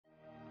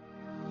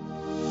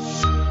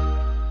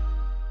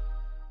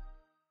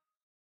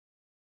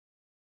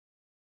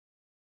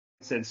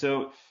said,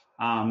 so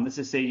let's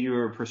just say you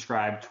were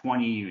prescribed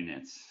 20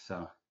 units.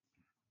 So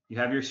you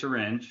have your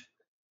syringe,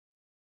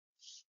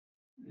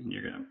 and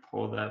you're going to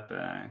pull that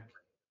back.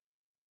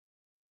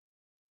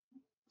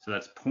 So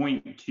that's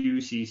 0.2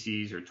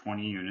 cc's or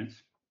 20 units.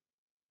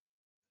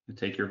 You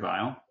take your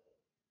vial,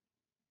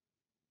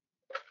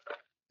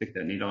 stick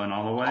that needle in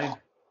all the way,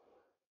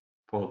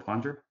 pull the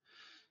plunger,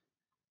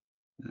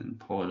 and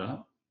pull it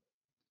up.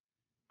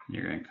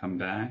 You're going to come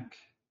back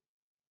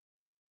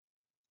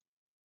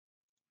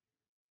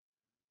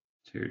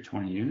to your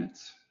 20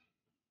 units.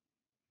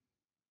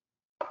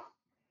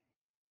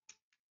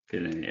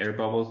 Get any air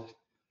bubbles.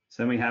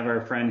 So then we have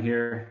our friend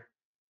here,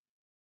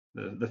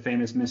 the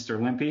famous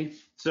Mr. Limpy.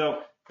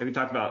 So like we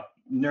talked about,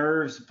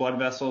 nerves, blood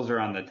vessels are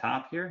on the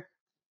top here,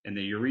 and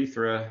the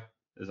urethra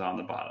is on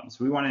the bottom.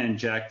 So we want to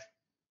inject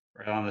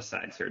right on the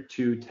sides here,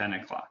 10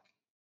 o'clock.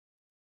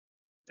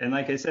 And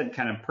like I said,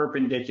 kind of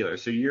perpendicular.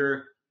 So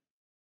you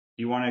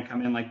want to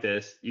come in like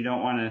this. You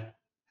don't want to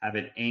have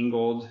it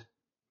angled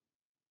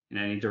in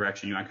any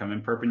direction. You want to come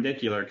in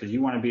perpendicular because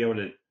you want to be able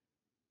to,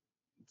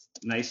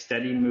 nice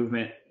steady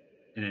movement,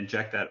 and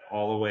inject that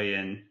all the way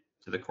in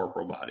to the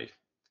corporal body.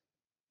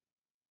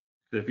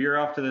 If you're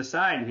off to the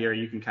side here,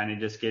 you can kind of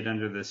just get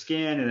under the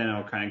skin, and then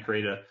it'll kind of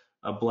create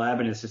a bleb,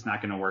 and it's just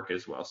not going to work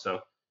as well. So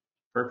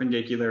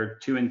perpendicular,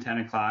 2 and 10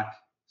 o'clock,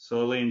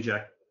 slowly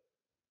inject.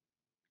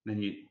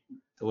 Then you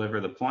deliver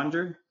the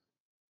plunger,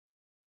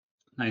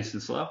 nice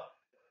and slow.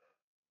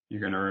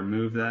 You're going to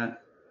remove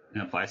that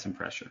and apply some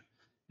pressure.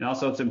 And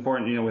also it's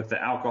important, with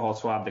the alcohol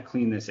swab to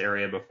clean this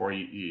area before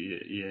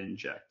you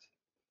inject.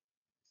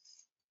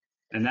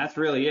 And that's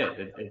really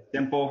it. It's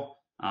simple.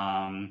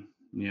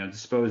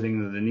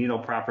 Disposing of the needle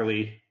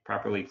properly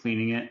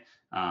cleaning it.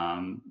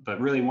 But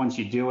really, once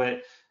you do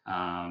it,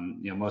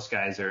 most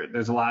guys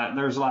there's a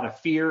lot of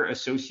fear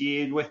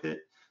associated with it.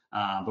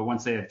 But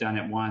once they have done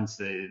it once,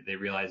 they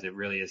realize it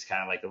really is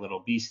kind of like a little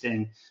bee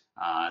sting.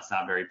 It's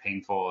not very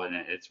painful, and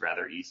it's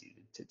rather easy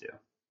to do.